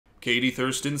Katie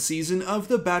Thurston's season of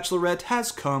The Bachelorette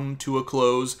has come to a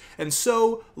close, and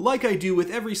so, like I do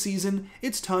with every season,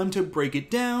 it's time to break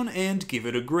it down and give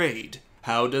it a grade.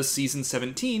 How does season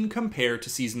 17 compare to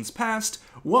seasons past,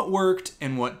 what worked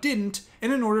and what didn't,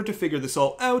 and in order to figure this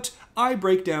all out, I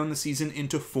break down the season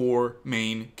into 4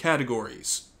 main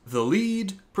categories: the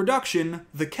lead, production,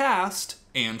 the cast,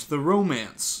 and the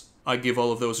romance. I give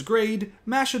all of those a grade,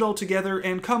 mash it all together,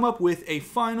 and come up with a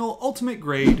final ultimate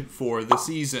grade for the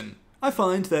season. I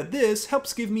find that this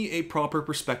helps give me a proper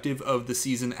perspective of the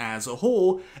season as a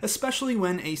whole, especially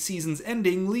when a season's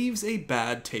ending leaves a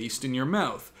bad taste in your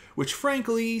mouth, which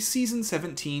frankly, season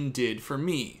 17 did for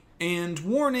me. And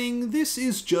warning, this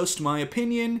is just my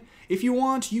opinion. If you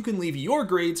want, you can leave your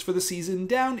grades for the season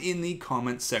down in the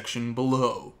comment section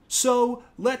below. So,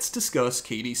 let's discuss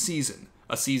Katie's season.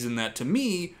 A season that, to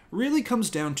me, really comes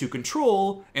down to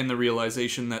control, and the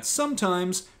realization that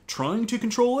sometimes trying to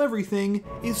control everything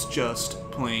is just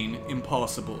plain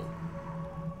impossible.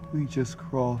 We just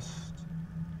crossed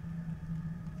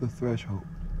the threshold.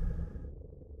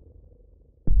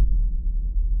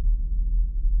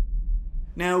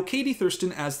 Now, Katie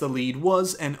Thurston as the lead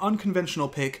was an unconventional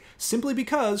pick simply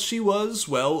because she was,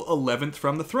 well, 11th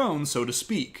from the throne, so to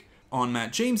speak. On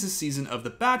Matt James's season of The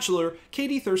Bachelor,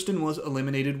 Katie Thurston was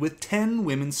eliminated with 10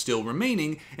 women still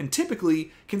remaining, and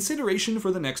typically, consideration for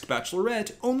the next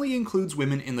Bachelorette only includes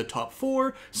women in the top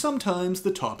 4, sometimes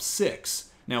the top 6.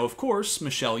 Now, of course,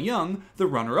 Michelle Young, the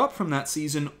runner-up from that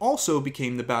season, also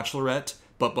became the Bachelorette,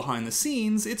 but behind the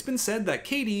scenes, it's been said that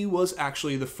Katie was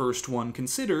actually the first one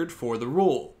considered for the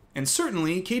role. And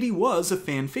certainly, Katie was a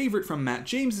fan favorite from Matt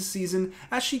James's season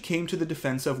as she came to the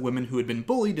defense of women who had been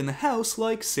bullied in the house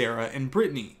like Sarah and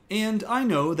Brittany. And I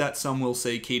know that some will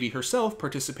say Katie herself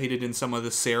participated in some of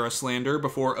the Sarah slander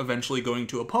before eventually going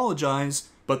to apologize,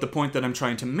 but the point that I'm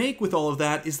trying to make with all of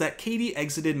that is that Katie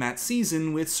exited Matt's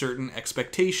season with certain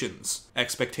expectations.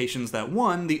 Expectations that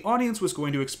 1, the audience was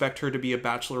going to expect her to be a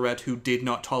bachelorette who did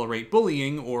not tolerate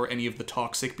bullying or any of the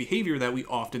toxic behavior that we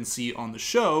often see on the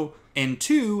show, and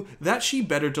 2, that she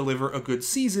better deliver a good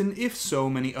season if so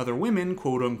many other women,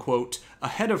 quote-unquote,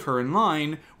 ahead of her in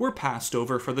line, were passed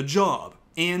over for the job.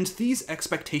 And these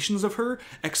expectations of her,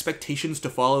 expectations to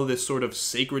follow this sort of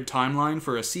sacred timeline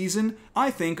for a season,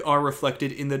 I think are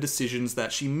reflected in the decisions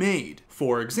that she made.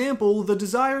 For example, the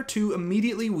desire to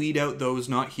immediately weed out those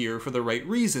not here for the right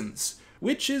reasons,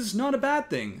 which is not a bad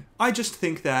thing. I just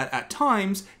think that, at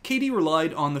times, Katie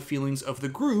relied on the feelings of the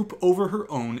group over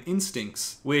her own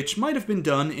instincts, which might have been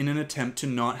done in an attempt to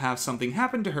not have something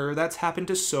happen to her that's happened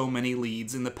to so many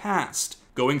leads in the past.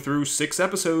 Going through 6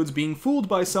 episodes being fooled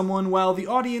by someone while the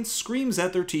audience screams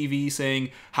at their TV saying,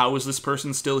 "How is this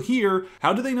person still here?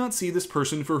 How do they not see this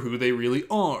person for who they really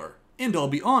are?" And I'll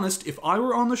be honest, if I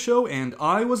were on the show and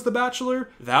I was the Bachelor,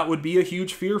 that would be a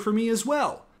huge fear for me as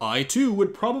well. I too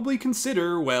would probably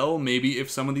consider, well, maybe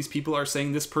if some of these people are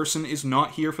saying this person is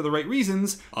not here for the right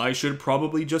reasons, I should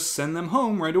probably just send them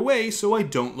home right away so I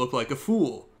don't look like a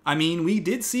fool. I mean, we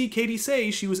did see Katie say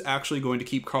she was actually going to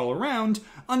keep Carl around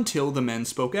until the men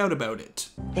spoke out about it.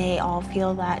 They all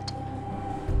feel that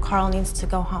Carl needs to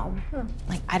go home.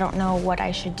 Like, I don't know what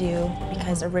I should do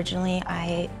because originally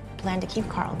I planned to keep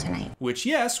Carl tonight. Which,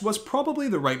 yes, was probably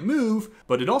the right move,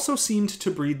 but it also seemed to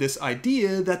breed this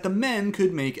idea that the men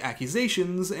could make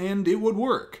accusations and it would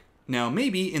work. Now,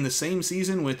 maybe in the same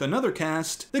season with another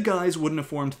cast, the guys wouldn't have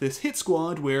formed this hit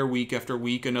squad where week after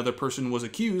week another person was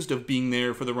accused of being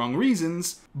there for the wrong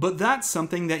reasons, but that's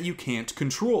something that you can't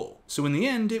control. So in the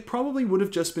end, it probably would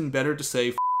have just been better to say,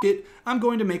 "F it, I'm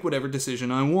going to make whatever decision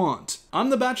I want. I'm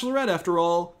the Bachelorette after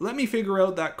all, let me figure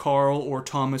out that Carl or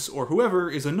Thomas or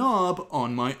whoever is a knob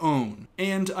on my own."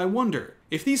 And I wonder,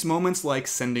 if these moments like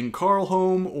sending Carl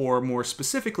home, or more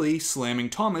specifically, slamming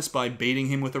Thomas by baiting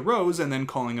him with a rose and then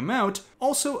calling him out,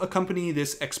 also accompany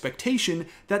this expectation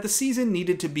that the season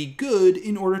needed to be good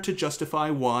in order to justify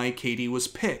why Katie was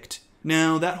picked.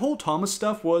 Now, that whole Thomas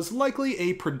stuff was likely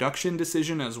a production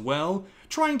decision as well,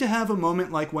 trying to have a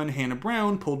moment like when Hannah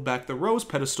Brown pulled back the rose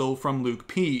pedestal from Luke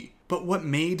P. But what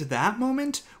made that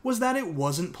moment was that it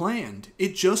wasn't planned.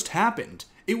 It just happened.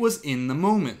 It was in the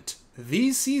moment.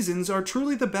 These seasons are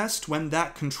truly the best when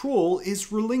that control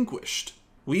is relinquished.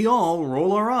 We all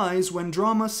roll our eyes when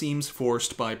drama seems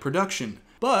forced by production,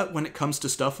 but when it comes to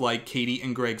stuff like Katie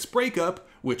and Greg's breakup,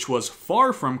 which was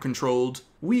far from controlled,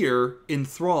 we're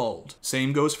enthralled.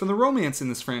 Same goes for the romance in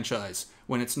this franchise.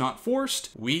 When it's not forced,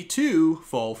 we too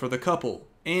fall for the couple.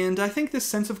 And I think this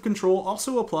sense of control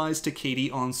also applies to Katie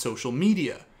on social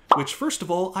media. Which, first of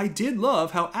all, I did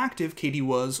love how active Katie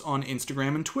was on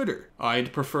Instagram and Twitter.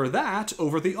 I'd prefer that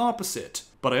over the opposite.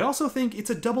 but I also think it's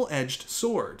a double-edged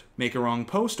sword. Make a wrong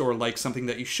post or like something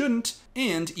that you shouldn't,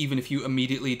 and even if you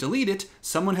immediately delete it,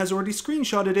 someone has already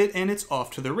screenshotted it and it's off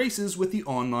to the races with the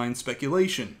online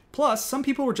speculation. Plus, some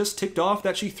people were just ticked off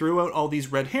that she threw out all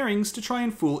these red herrings to try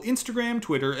and fool Instagram,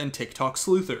 Twitter, and TikTok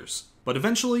sleuthers. But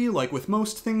eventually, like with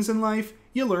most things in life,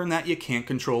 you learn that you can't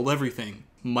control everything.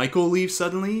 Michael leaves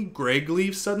suddenly, Greg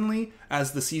leaves suddenly.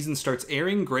 As the season starts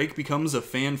airing, Greg becomes a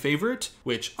fan favorite,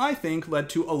 which I think led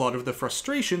to a lot of the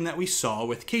frustration that we saw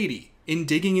with Katie. In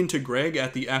digging into Greg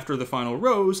at the After the Final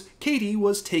Rose, Katie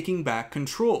was taking back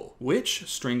control, which,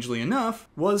 strangely enough,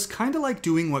 was kinda like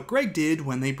doing what Greg did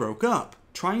when they broke up.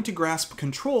 Trying to grasp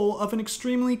control of an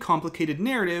extremely complicated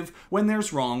narrative when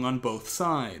there's wrong on both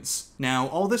sides. Now,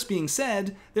 all this being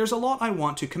said, there's a lot I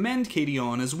want to commend Katie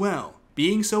on as well.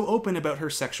 Being so open about her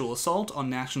sexual assault on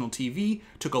national TV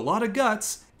took a lot of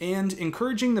guts, and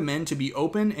encouraging the men to be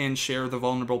open and share the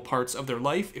vulnerable parts of their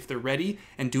life if they're ready,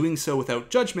 and doing so without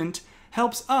judgment,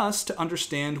 helps us to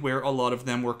understand where a lot of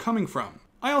them were coming from.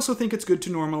 I also think it's good to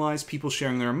normalize people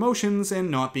sharing their emotions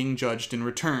and not being judged in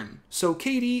return. So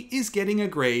Katie is getting a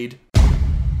grade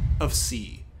of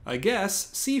C. I guess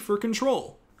C for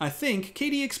control. I think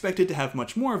Katie expected to have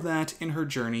much more of that in her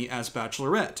journey as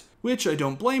Bachelorette, which I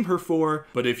don't blame her for,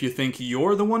 but if you think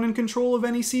you're the one in control of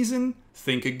any season,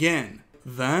 think again.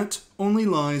 That only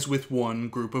lies with one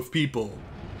group of people.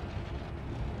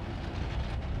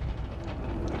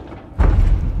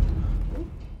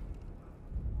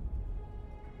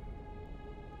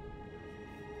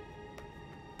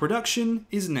 Production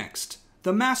is next.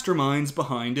 The masterminds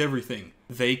behind everything.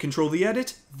 They control the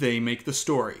edit, they make the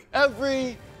story.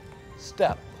 Every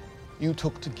step you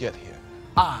took to get here,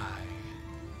 I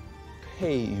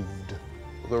paved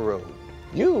the road.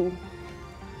 You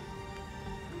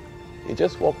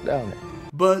just walked down it.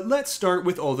 But let's start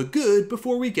with all the good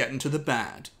before we get into the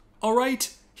bad.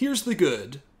 Alright, here's the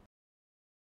good.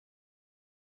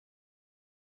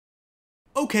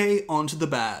 Okay, on to the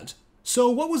bad. So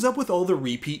what was up with all the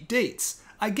repeat dates?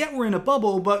 I get we're in a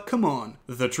bubble, but come on.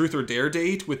 The Truth or Dare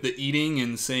date with the eating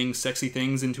and saying sexy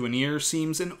things into an ear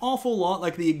seems an awful lot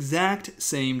like the exact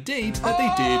same date that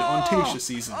they did on Tayshia's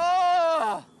season.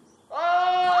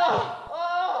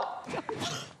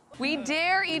 We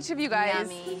dare each of you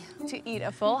guys to eat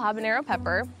a full habanero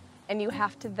pepper, and you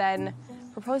have to then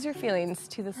propose your feelings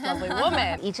to this lovely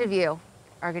woman. Each of you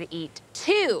are gonna eat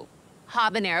 2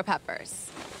 habanero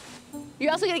peppers.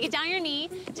 You're also gonna get down on your knee,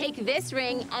 take this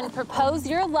ring, and propose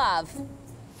your love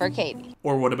for Katie.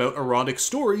 Or what about erotic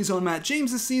stories on Matt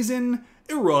James's season?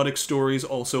 Erotic stories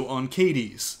also on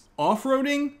Katie's.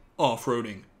 Off-roading?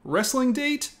 Off-roading. Wrestling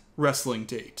date? Wrestling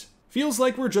date. Feels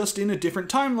like we're just in a different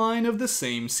timeline of the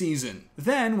same season.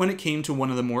 Then, when it came to one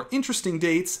of the more interesting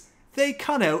dates, they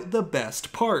cut out the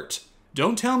best part.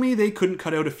 Don't tell me they couldn't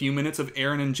cut out a few minutes of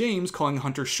Aaron and James calling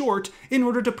Hunter short in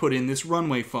order to put in this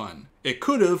runway fun. It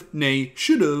could've, nay,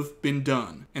 should've, been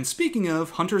done. And speaking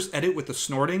of, Hunter's edit with the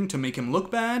snorting to make him look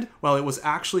bad, while it was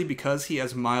actually because he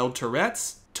has mild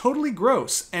Tourette's, totally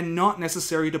gross and not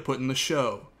necessary to put in the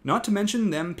show. Not to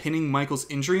mention them pinning Michael's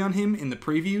injury on him in the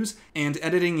previews and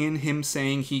editing in him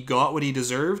saying he got what he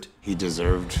deserved. He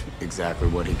deserved exactly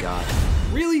what he got.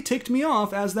 Really ticked me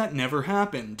off as that never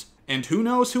happened. And who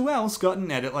knows who else got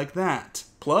an edit like that.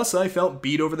 Plus, I felt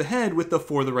beat over the head with the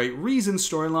For the Right Reason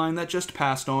storyline that just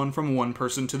passed on from one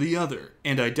person to the other.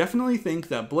 And I definitely think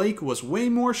that Blake was way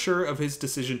more sure of his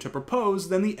decision to propose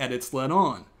than the edits led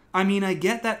on. I mean, I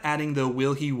get that adding the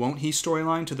will he won't he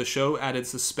storyline to the show added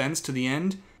suspense to the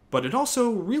end, but it also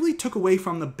really took away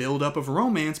from the build-up of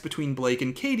romance between Blake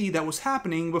and Katie that was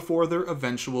happening before their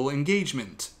eventual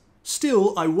engagement.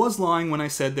 Still, I was lying when I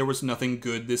said there was nothing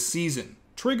good this season.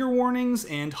 Trigger warnings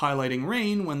and highlighting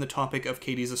Rain when the topic of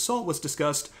Katie's assault was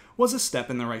discussed was a step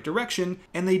in the right direction,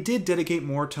 and they did dedicate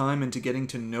more time into getting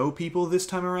to know people this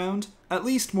time around, at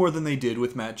least more than they did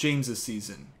with Matt James's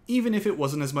season, even if it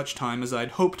wasn't as much time as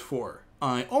I'd hoped for.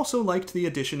 I also liked the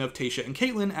addition of Tayshia and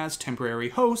Kaitlyn as temporary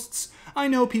hosts. I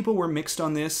know people were mixed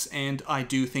on this, and I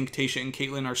do think Tayshia and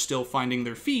Kaitlyn are still finding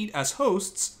their feet as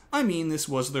hosts. I mean, this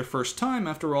was their first time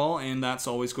after all, and that's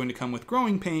always going to come with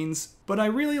growing pains, but I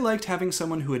really liked having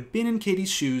someone who had been in Katie's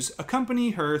shoes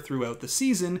accompany her throughout the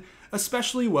season,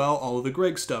 especially while all of the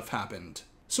Greg stuff happened.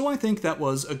 So I think that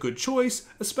was a good choice,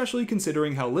 especially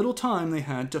considering how little time they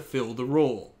had to fill the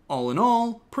role. All in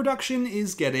all, production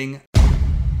is getting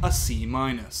a C-.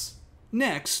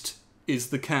 Next is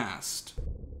the cast.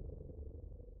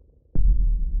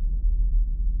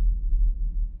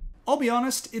 I'll be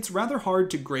honest, it's rather hard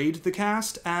to grade the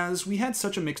cast as we had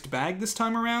such a mixed bag this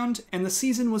time around, and the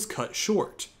season was cut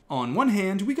short. On one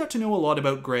hand, we got to know a lot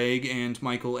about Greg and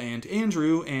Michael and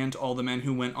Andrew and all the men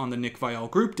who went on the Nick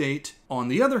Viall group date. On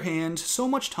the other hand, so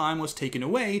much time was taken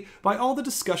away by all the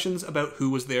discussions about who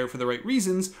was there for the right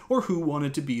reasons or who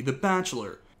wanted to be the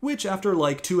Bachelor, which after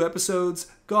like 2 episodes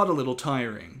got a little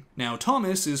tiring. Now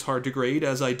Thomas is hard to grade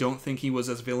as I don't think he was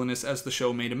as villainous as the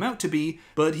show made him out to be,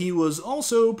 but he was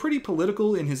also pretty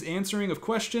political in his answering of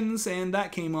questions and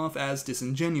that came off as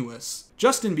disingenuous.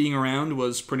 Justin being around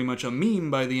was pretty much a meme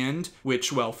by the end,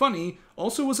 which, while funny,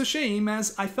 also was a shame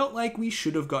as I felt like we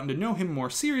should have gotten to know him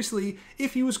more seriously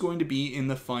if he was going to be in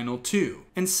the final 2.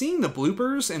 And seeing the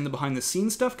bloopers and the behind the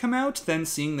scenes stuff come out, then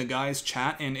seeing the guys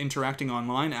chat and interacting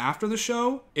online after the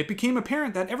show, it became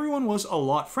apparent that everyone was a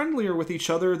lot friendlier with each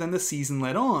other than the season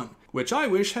led on, which I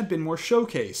wish had been more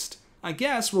showcased. I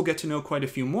guess we'll get to know quite a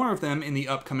few more of them in the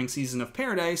upcoming season of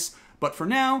Paradise, but for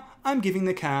now, I'm giving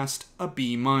the cast a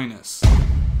B-.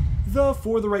 The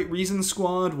For the Right Reasons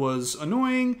squad was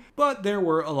annoying, but there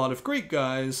were a lot of great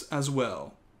guys as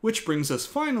well. Which brings us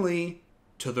finally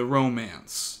to the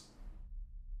romance.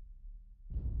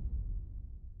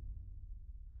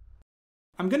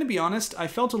 I'm gonna be honest, I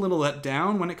felt a little let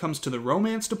down when it comes to the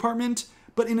romance department,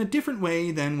 but in a different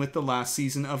way than with the last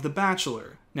season of The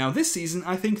Bachelor. Now this season,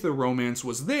 I think the romance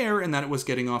was there and that it was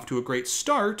getting off to a great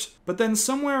start, but then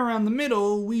somewhere around the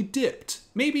middle, we dipped.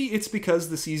 Maybe it's because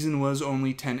the season was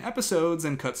only 10 episodes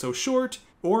and cut so short,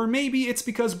 or maybe it's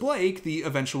because Blake, the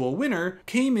eventual winner,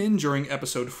 came in during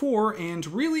episode 4 and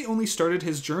really only started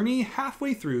his journey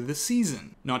halfway through the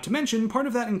season. Not to mention, part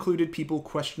of that included people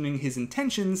questioning his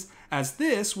intentions, as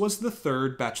this was the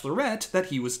 3rd Bachelorette that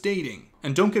he was dating.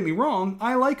 And don't get me wrong,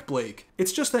 I like Blake.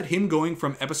 It's just that him going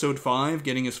from episode 5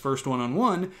 getting his first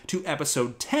one-on-one to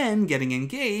episode 10 getting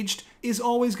engaged is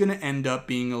always going to end up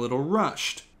being a little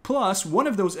rushed. Plus, one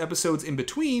of those episodes in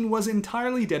between was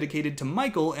entirely dedicated to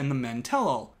Michael and the Men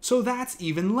Tell-All, so that's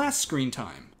even less screen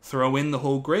time. Throw in the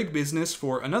whole Greg business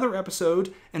for another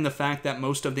episode, and the fact that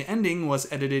most of the ending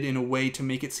was edited in a way to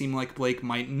make it seem like Blake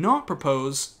might not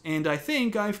propose, and I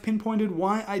think I've pinpointed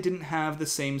why I didn't have the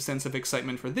same sense of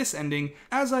excitement for this ending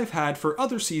as I've had for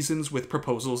other seasons with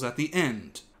proposals at the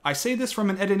end. I say this from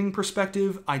an editing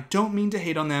perspective, I don't mean to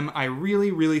hate on them, I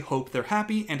really hope they're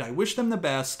happy and I wish them the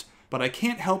best, but I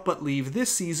can't help but leave this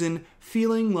season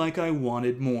feeling like I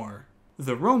wanted more.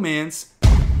 The romance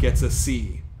gets a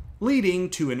C, leading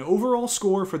to an overall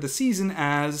score for the season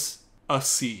as a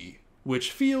C,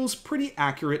 which feels pretty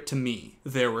accurate to me.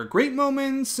 There were great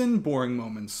moments and boring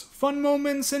moments, fun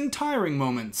moments and tiring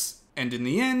moments, and in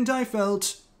the end I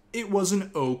felt it was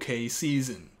an okay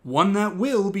season. One that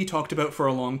will be talked about for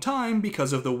a long time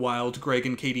because of the wild Greg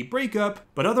and Katie breakup,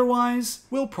 but otherwise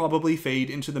will probably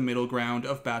fade into the middle ground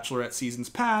of Bachelorette seasons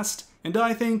past, and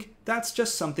I think that's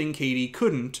just something Katie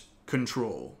couldn't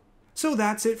control. So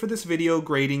that's it for this video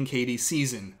grading Katie's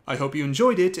season. I hope you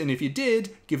enjoyed it, and if you did,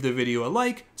 give the video a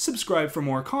like, subscribe for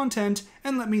more content,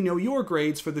 and let me know your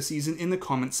grades for the season in the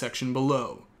comments section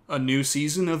below. A new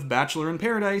season of Bachelor in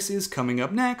Paradise is coming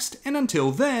up next, and until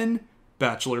then,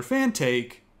 Bachelor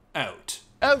Fantake out.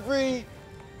 Every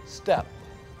step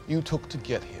you took to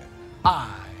get here, I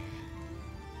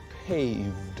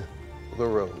paved the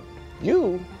road.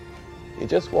 You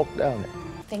just walked down it.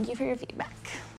 Thank you for your feedback.